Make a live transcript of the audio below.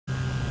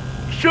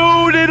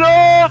Shoot it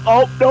up!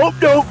 Oh, nope,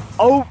 nope.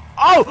 Oh,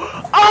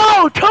 oh,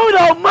 oh, to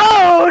the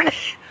moon!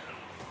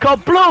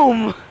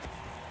 Kabloom!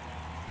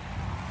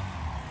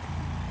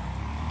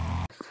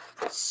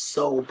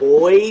 So,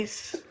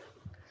 boys,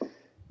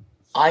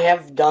 I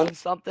have done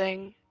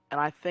something, and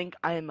I think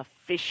I am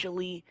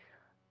officially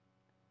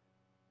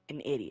an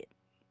idiot.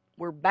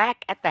 We're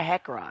back at the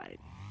HECKRIDE,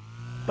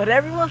 but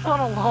everyone's on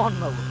a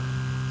lawnmower.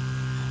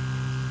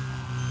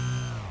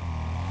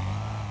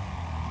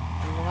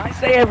 And when I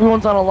say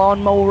everyone's on a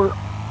lawnmower,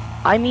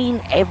 I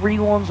mean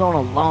everyone's on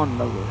a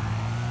lawnmower.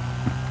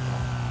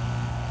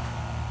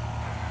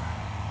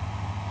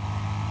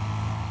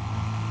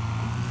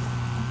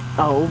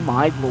 Oh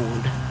my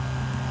lord.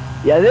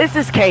 Yeah, this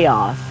is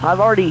chaos. I've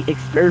already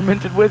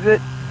experimented with it.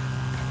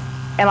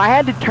 And I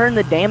had to turn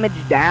the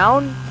damage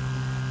down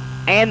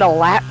and the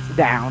laps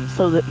down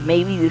so that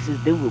maybe this is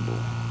doable.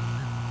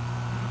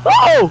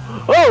 Oh!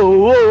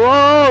 Oh!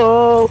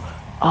 Oh! Oh!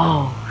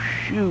 Oh,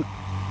 shoot.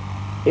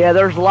 Yeah,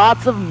 there's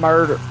lots of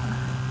murder.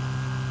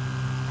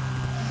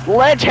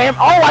 Sledgehammer.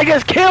 Oh, I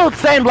just killed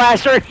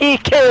Sandblaster and he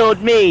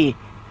killed me.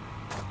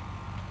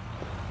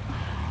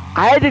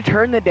 I had to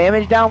turn the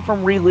damage down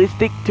from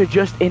realistic to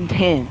just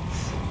intense.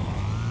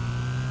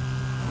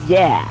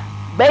 Yeah,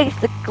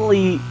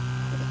 basically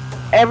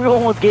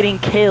everyone was getting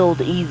killed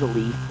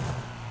easily.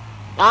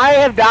 I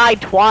have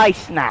died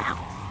twice now.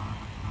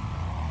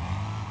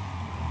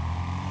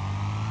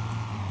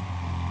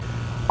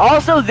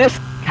 Also, this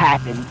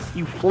happens.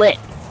 You flip.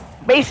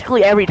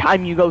 Basically every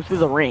time you go through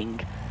the ring.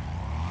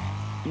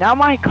 Now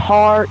my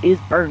car is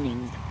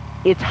burning.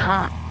 It's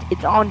hot.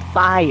 It's on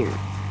fire.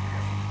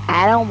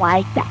 I don't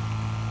like that.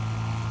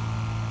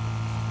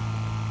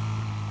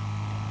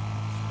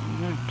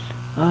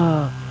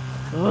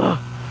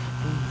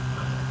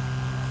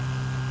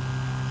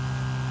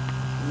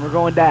 We're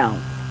going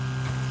down.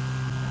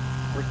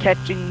 We're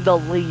catching the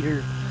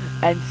leader.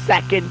 And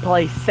second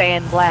place,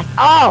 Sandblast.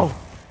 Oh!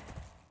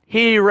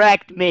 He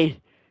wrecked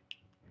me.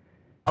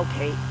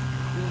 Okay,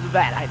 this is a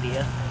bad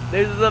idea.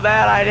 This is a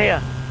bad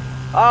idea.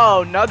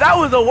 Oh no, that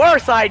was a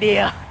worse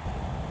idea.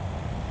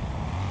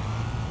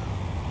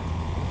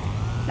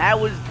 That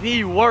was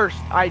the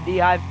worst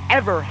idea I've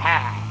ever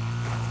had.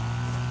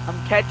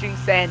 I'm catching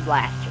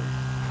Sandblaster.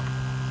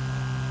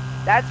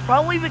 That's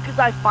probably because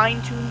I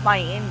fine-tuned my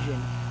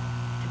engine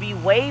to be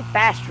way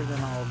faster than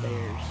all of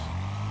theirs.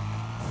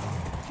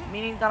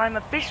 Meaning that I'm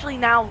officially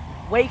now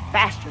way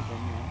faster than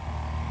them.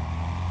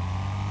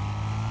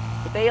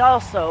 But they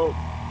also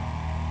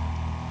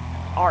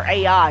are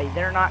AI.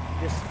 They're not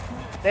just...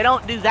 They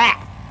don't do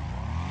that.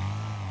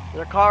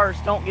 Their cars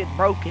don't get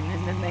broken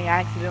and then they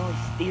accidentally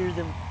steer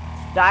them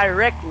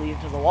directly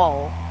into the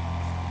wall.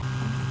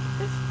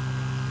 This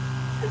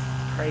is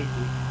crazy.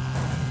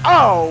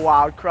 Oh,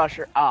 Wild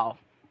Crusher. Oh.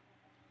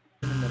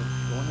 In the middle.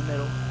 Go in the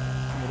middle.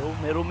 Middle,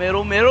 middle,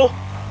 middle, middle.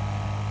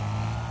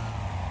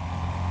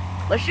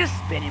 Let's just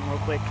spin him real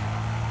quick.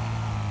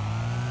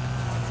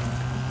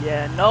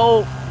 Yeah,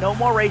 no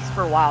more race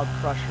for Wild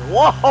Crusher.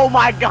 Whoa, oh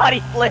my god, he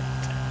flipped.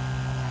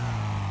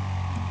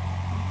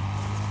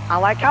 I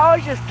like how I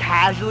was just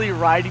casually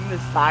riding the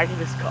side of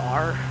his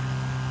car.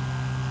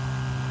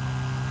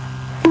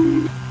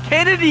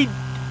 Kennedy!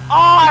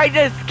 Oh, I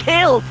just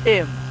killed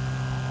him!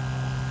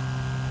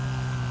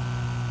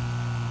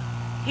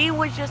 He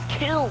was just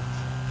killed.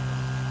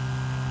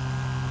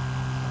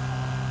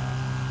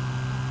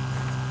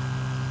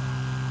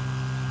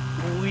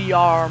 We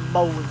are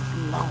mowing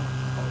lawn.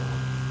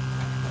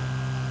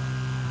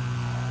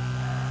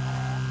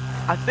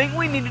 I think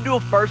we need to do a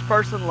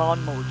first-person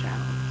lawnmower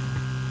challenge.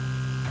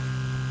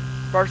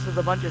 Versus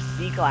a bunch of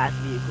C-Class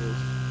vehicles.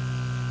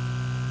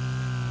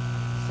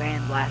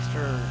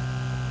 Sandblaster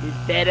is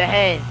dead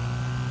ahead.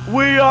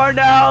 We are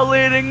now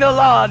leading the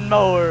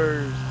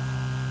lawnmowers.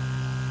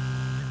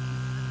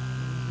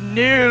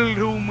 Kneel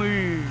to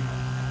me,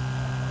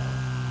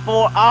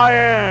 for I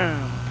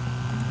am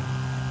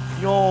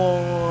your...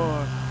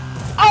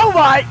 Oh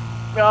my...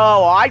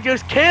 Oh, I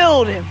just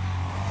killed him.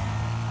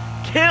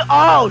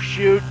 Oh,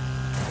 shoot.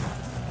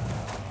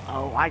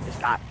 Oh, I just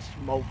got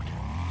smoked.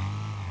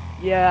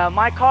 Yeah,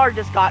 my car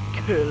just got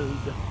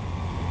killed.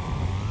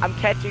 I'm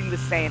catching the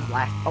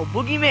Sandblast. Oh,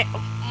 Boogeyman.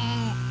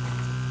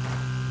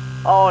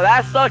 Oh,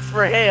 that sucks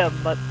for him,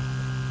 but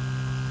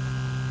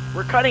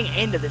we're cutting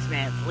into this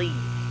man's lead.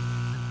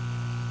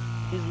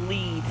 His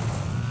lead.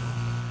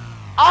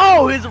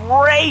 Oh, his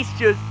race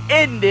just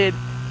ended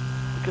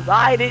because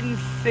I didn't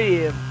see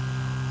him.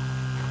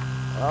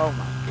 Oh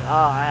my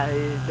god,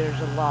 there's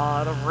a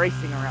lot of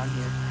racing around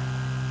here.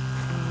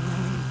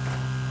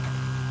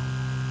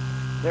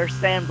 There's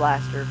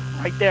Sandblaster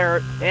right there,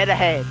 head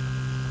ahead.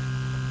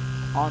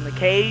 On the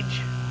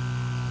cage.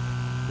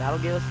 That'll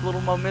give us a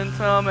little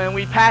momentum, and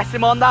we pass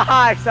him on the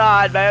high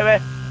side,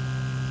 baby.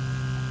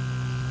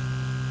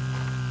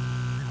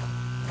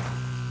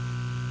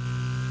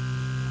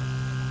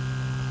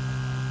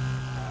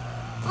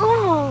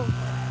 Oh!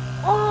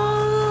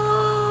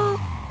 Oh!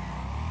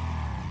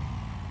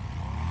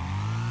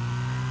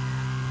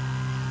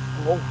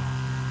 Oh!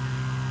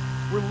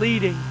 We're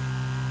leading.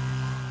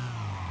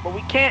 But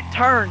we can't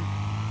turn.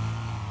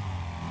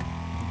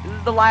 This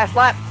is the last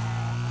lap.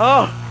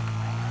 Oh!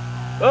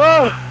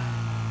 Oh!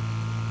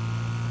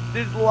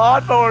 This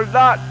lawnmower's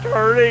not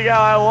turning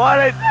how I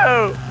want it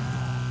to.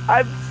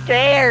 I'm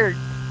scared.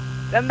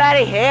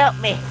 Somebody help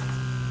me.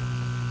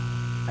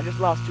 I just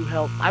lost 2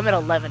 health. I'm at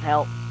 11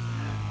 health.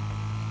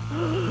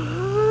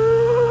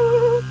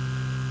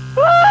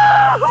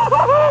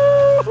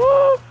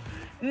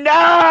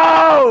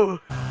 No!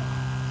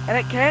 And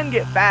it can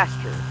get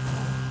faster.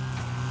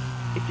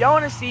 If y'all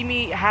want to see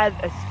me have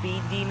a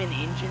Speed Demon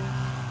engine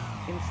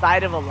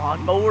inside of a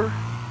lawnmower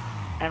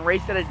and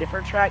race at a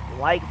different track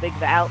like Big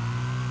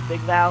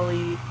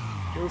Valley,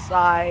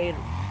 Hillside,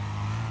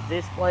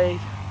 this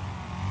place,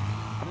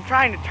 I'm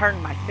trying to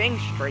turn my thing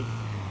straight.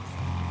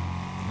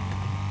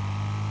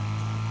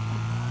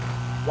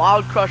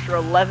 Wild Crusher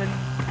 11.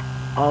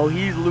 Oh,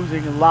 he's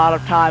losing a lot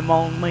of time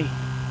on me.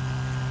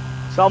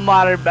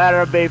 Somebody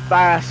better be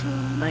faster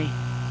than me,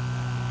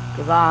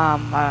 'cause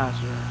I'm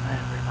faster than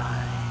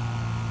everybody.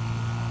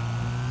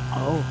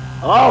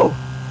 Oh!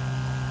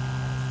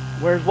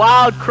 Where's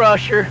Wild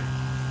Crusher?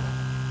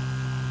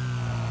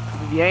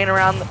 If you ain't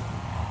around the...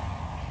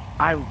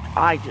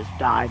 I just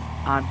died.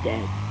 I'm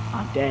dead.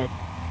 I'm dead.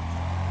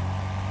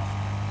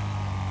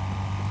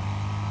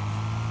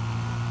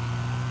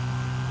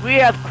 We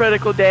have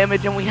critical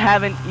damage and we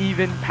haven't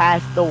even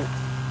passed the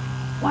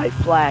white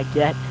flag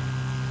yet.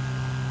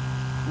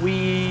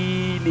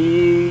 We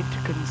need to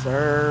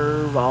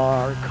conserve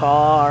our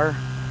car.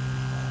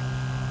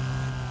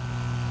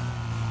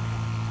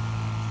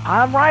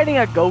 I'm riding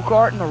a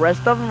go-kart and the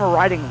rest of them are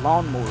riding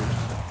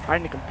lawnmowers,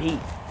 trying to compete.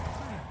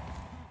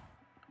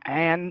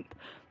 And,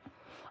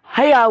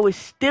 hey, I was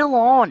still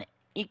on it.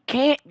 You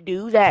can't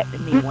do that to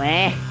me,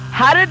 man.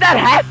 How did that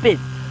happen?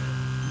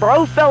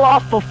 Bro fell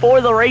off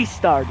before the race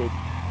started.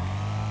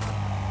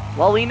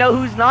 Well, we know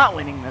who's not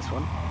winning this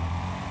one.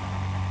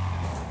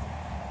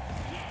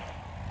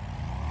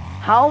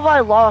 How have I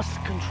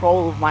lost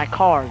control of my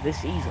car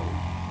this easily?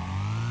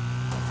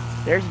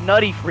 There's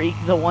Nutty Freak,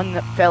 the one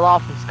that fell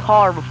off his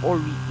car before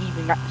we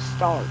even got to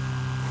start.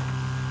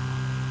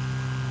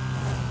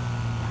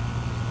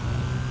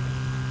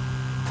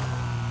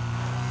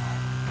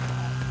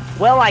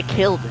 Well, I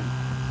killed him.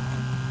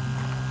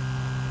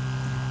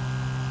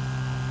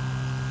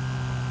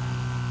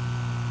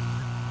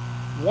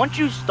 Once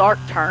you start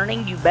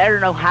turning, you better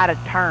know how to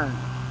turn.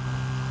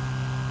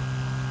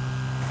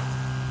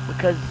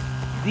 Because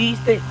these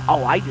things...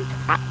 Oh, I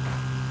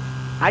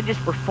just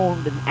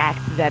performed an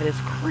act that is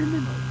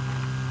criminal.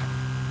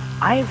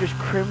 I have just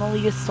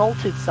criminally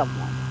assaulted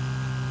someone.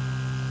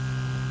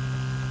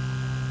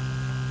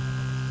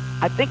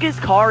 I think his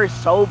car is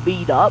so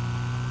beat up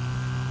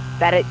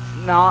that it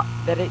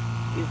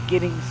is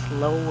getting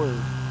slower.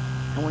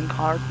 And when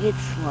cars get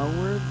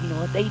slower, you know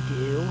what they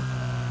do?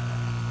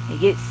 They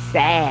get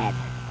sad.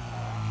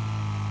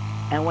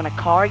 And when a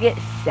car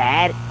gets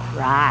sad, it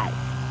cries.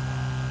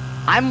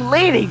 I'm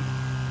leading!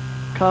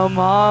 Come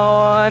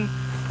on!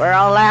 We're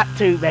on lap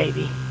 2,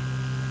 baby.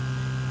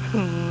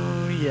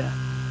 Oh, yeah.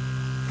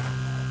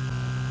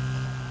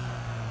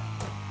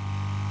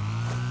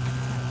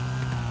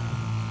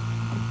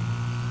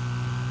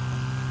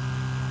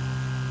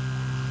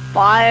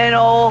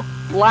 Final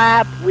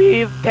lap,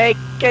 we've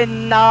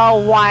taken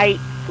the white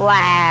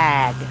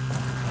flag.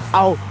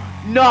 Oh,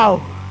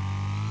 no!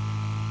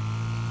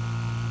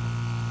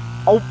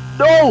 Oh,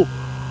 no!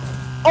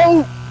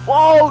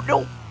 Oh,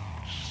 no!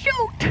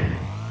 Shoot!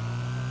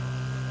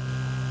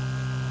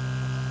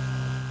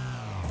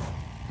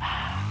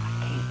 I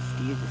can't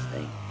steer this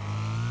thing.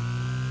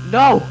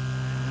 No!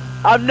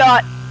 I'm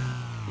not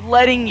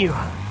letting you.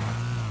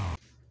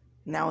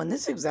 Now, in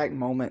this exact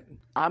moment,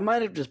 I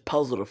might have just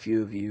puzzled a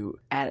few of you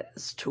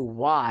as to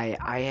why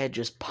I had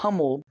just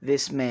pummeled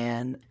this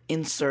man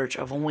in search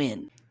of a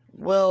win.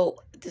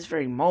 Well, at this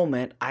very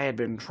moment, I had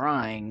been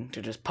trying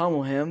to just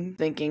pummel him,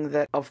 thinking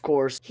that, of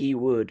course, he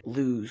would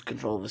lose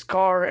control of his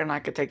car and I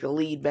could take the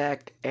lead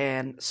back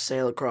and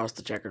sail across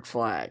the checkered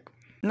flag.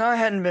 Now, I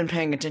hadn't been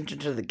paying attention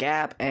to the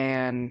gap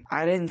and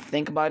I didn't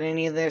think about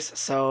any of this,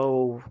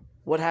 so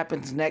what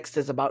happens next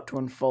is about to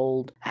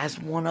unfold as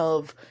one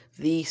of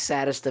the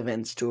saddest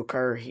events to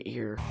occur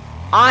here.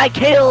 I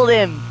killed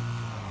him!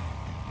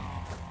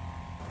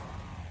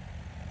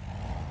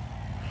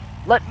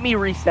 Let me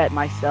reset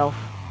myself.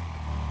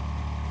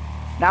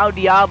 Now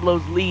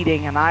Diablo's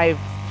leading and I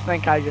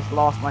think I just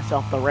lost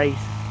myself the race.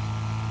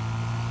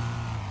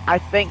 I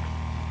think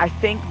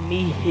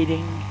me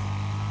hitting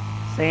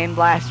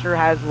Sandblaster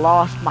has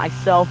lost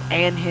myself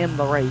and him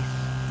the race.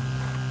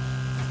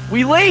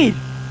 We lead!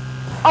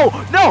 Oh,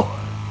 no!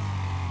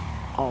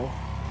 Oh,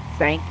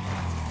 thank.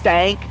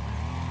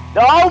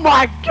 Oh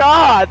my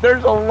god,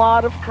 there's a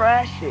lot of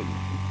crashing.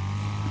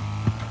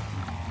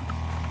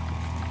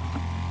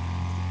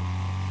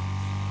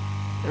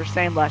 There's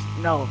Sandblast.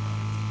 No,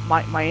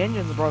 my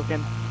engine's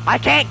broken. I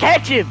can't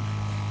catch him!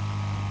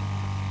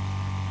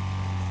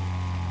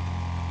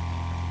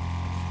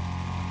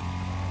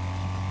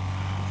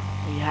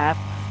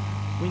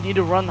 We need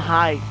to run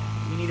high.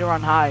 We need to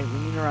run high.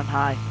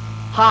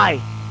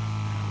 high,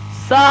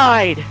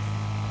 side.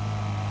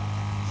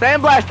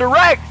 Sandblaster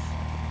wrecks,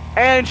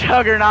 and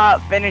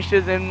Juggernaut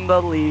finishes in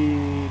the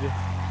lead.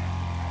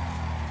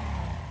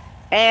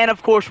 And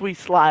of course we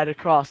slide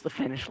across the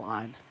finish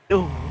line.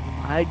 Oh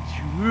my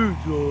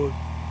Jesus.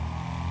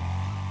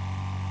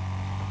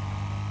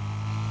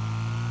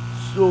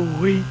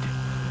 Sweet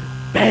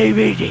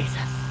baby Jesus.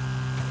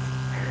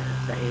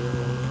 Say,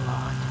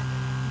 Lord,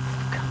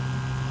 come.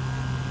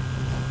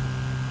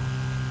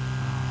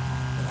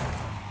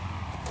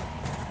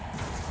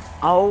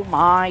 Oh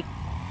my.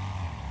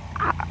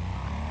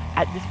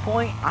 At this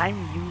point, I'm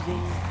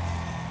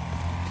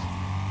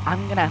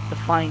gonna have to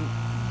find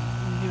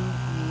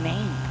new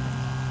name.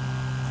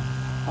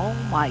 Oh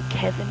my,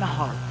 Kevin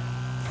Hart.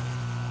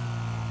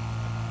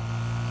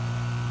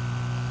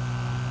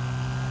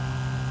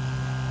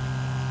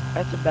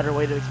 That's a better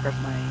way to express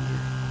my anger.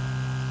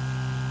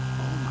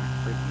 Oh my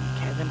freaking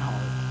Kevin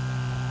Hart.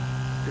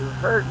 You're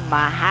hurting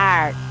my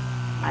heart.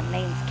 My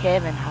name's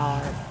Kevin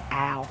Hart.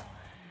 Ow.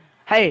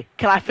 Hey,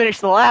 can I finish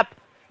the lap?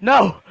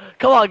 No.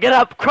 Come on, get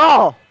up.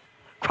 Crawl.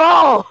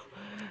 Crawl.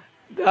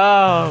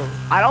 No.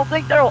 I don't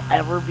think there'll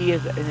ever be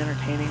as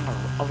entertaining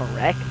of a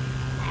wreck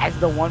as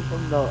the one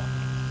from the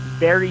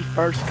very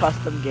first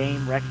custom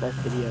game Wreckfest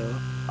video.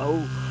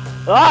 Oh.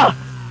 Ah!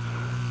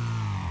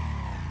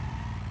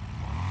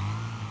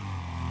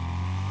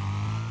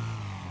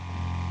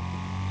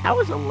 That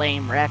was a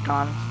lame wreck,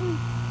 honestly.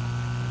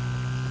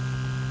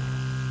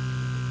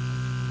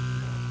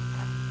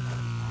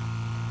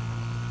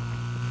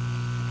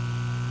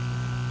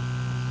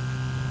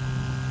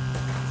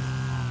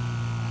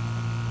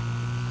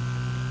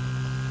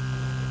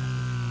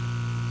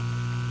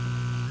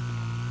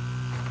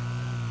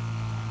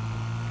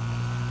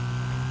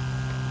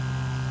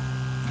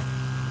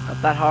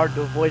 Not that hard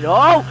to avoid.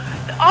 Oh!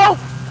 Oh!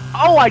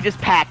 Oh, I just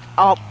packed.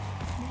 Oh.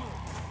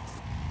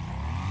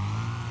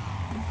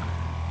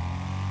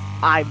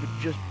 I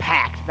just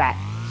packed that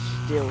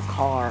still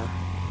car.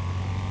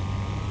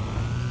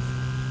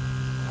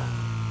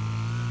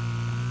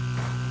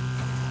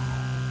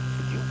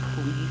 Could you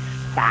please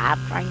stop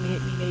trying to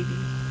hit me, maybe?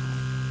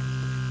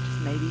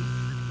 Just maybe.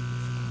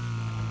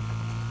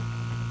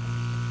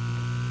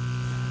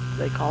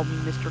 They call me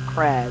Mr.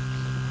 Krabs.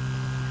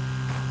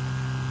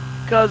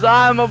 'Cause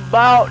I'm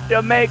about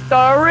to make the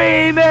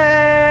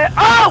remix!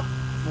 Oh!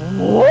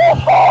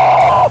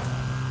 Whoa!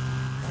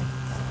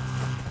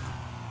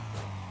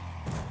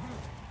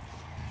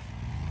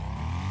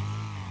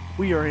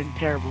 We are in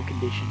terrible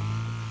condition.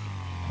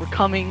 We're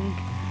coming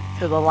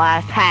to the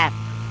last half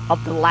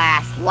of the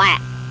last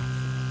lap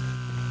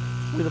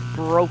with a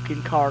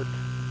broken cart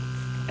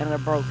and a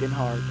broken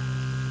heart.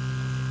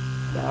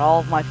 That all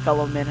of my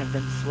fellow men have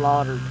been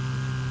slaughtered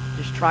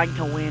just trying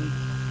to win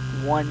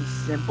one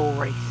simple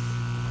race.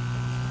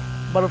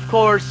 But of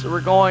course, we're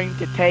going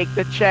to take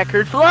the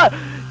checkered flag.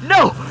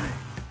 No!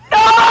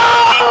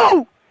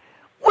 No!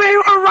 We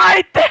were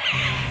right there!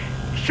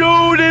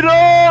 Shoot it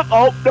up!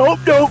 Oh, nope,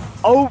 nope.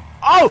 Oh,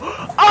 oh,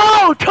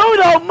 oh, to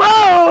the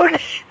moon!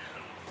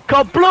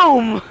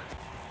 Kabloom!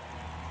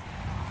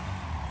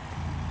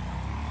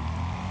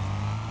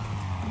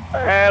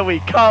 And we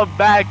come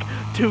back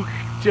to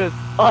just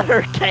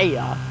utter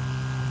chaos.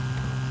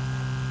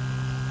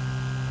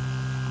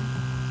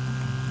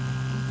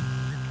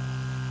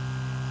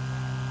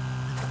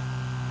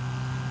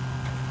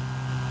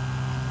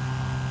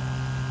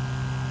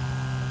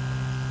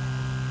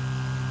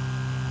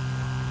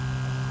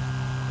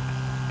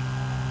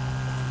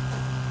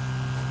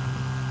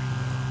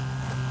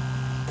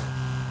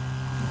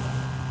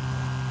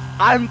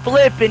 I'm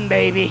flipping,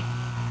 baby.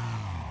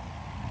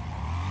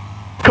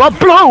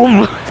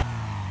 Kabloom!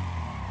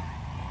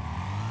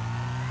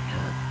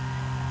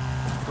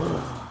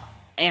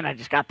 And I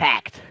just got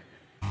packed.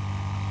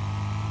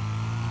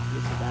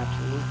 This is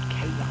absolute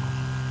chaos.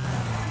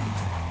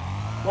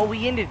 Well,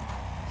 we ended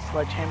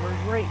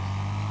Sledgehammer's race.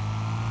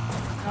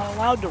 I'm not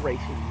allowed to race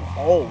anymore.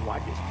 Oh, I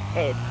just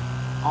head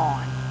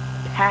on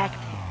packed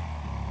him.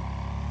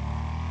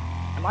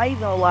 Am I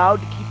even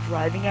allowed to keep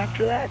driving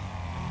after that?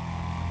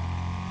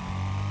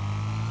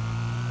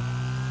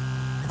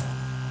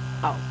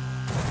 Oh.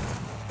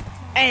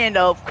 And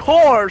of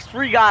course,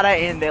 we gotta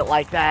end it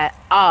like that.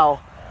 Oh.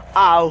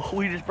 Oh,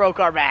 we just broke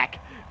our back.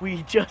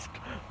 We just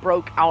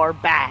broke our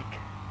back.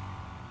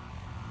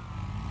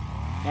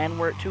 And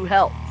we're at 2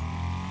 health.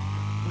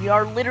 We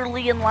are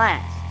literally in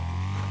last.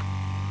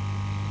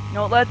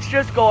 No, let's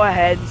just go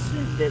ahead and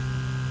send it.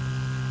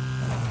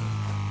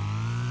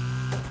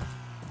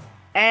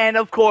 And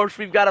of course,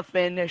 we've got to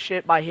finish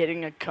it by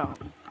hitting a cone.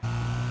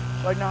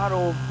 So I know how to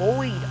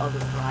avoid other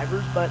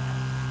drivers, but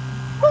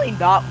really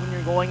not when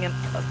you're going in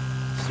a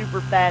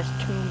super fast,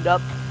 tuned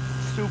up,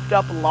 souped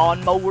up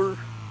lawnmower.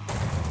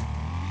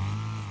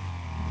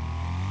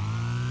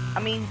 I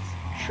mean,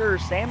 sure,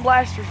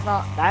 Sandblaster's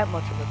not that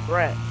much of a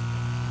threat.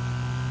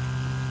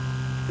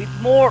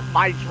 It's more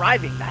my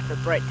driving that's a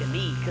threat to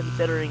me,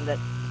 considering that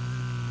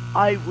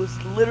I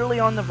was literally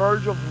on the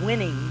verge of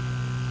winning.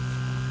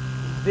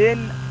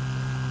 Then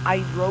I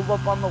drove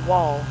up on the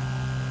wall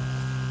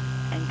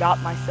and got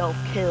myself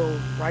killed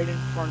right in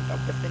front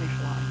of the finish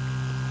line.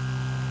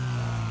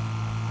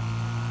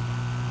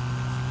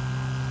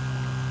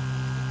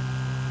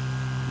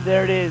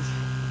 There it is,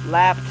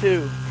 lap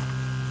 2.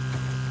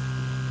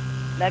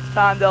 Next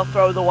time they'll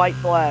throw the white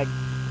flag.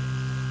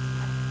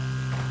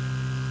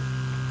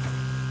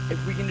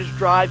 If we can just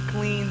drive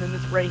clean, then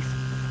this race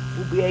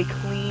will be a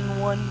clean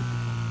one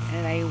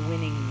and a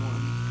winning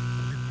one.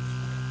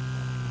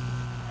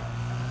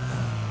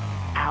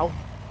 Ow.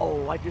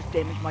 Oh, I just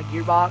damaged my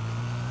gearbox.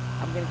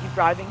 I'm gonna keep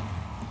driving.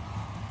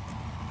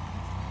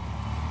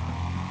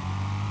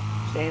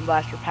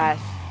 Sandblaster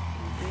passed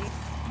me.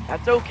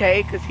 That's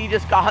okay, because he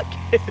just got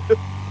killed.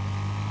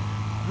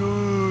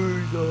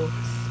 Jesus.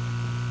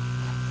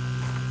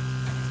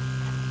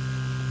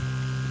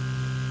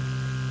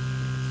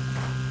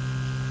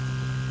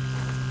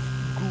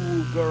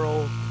 Ghoul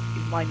Girl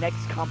is my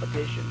next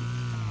competition.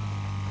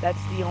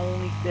 That's the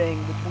only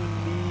thing between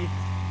me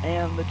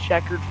and the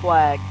checkered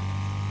flag.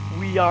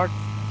 We are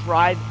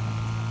driving.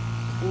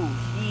 Ooh,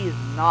 he is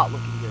not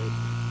looking good.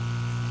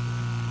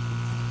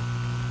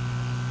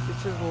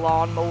 This is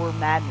Lawnmower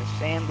Madness.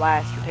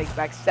 Sandblaster takes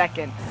back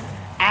second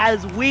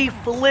as we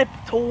flip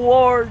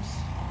towards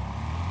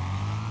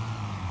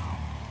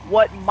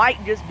what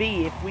might just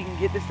be, if we can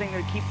get this thing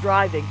to keep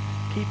driving,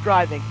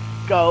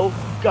 go,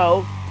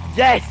 go,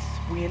 yes!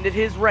 We ended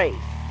his race.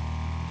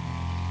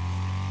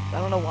 I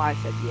don't know why I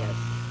said yes.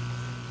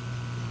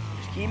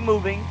 Just keep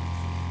moving.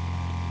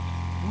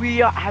 We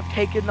have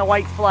taken the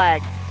white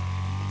flag.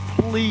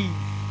 Please,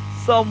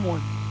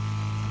 someone.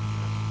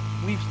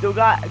 We've still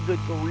got a good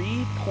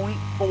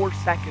 3.4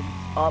 seconds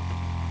up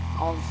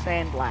on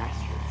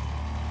Sandblaster.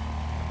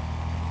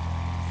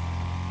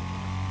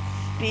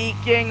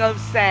 Speaking of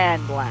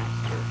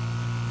Sandblaster.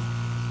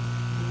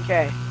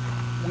 Okay,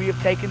 we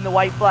have taken the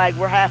white flag.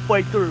 We're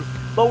halfway through,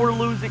 but we're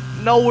losing.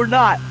 No, we're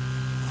not.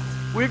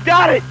 We've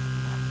got it.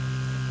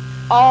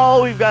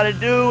 All we've got to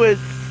do is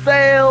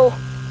sail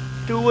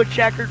to a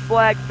checkered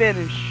flag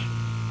finish,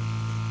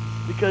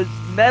 because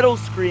Metal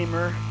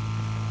Screamer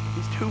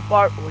is too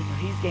far. Well, no,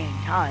 he's gaining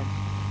time.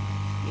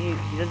 He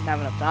doesn't have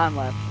enough time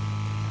left.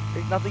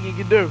 There's nothing he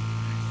can do.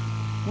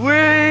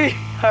 We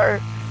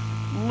are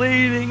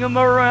leading him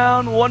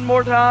around one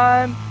more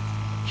time.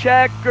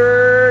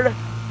 Checkered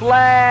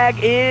flag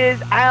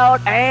is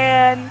out,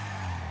 and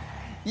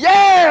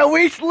yeah,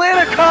 we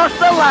slid across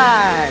the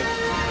line.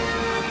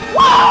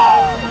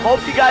 Whoa!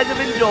 Hope you guys have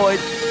enjoyed.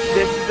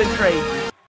 This has been crazy.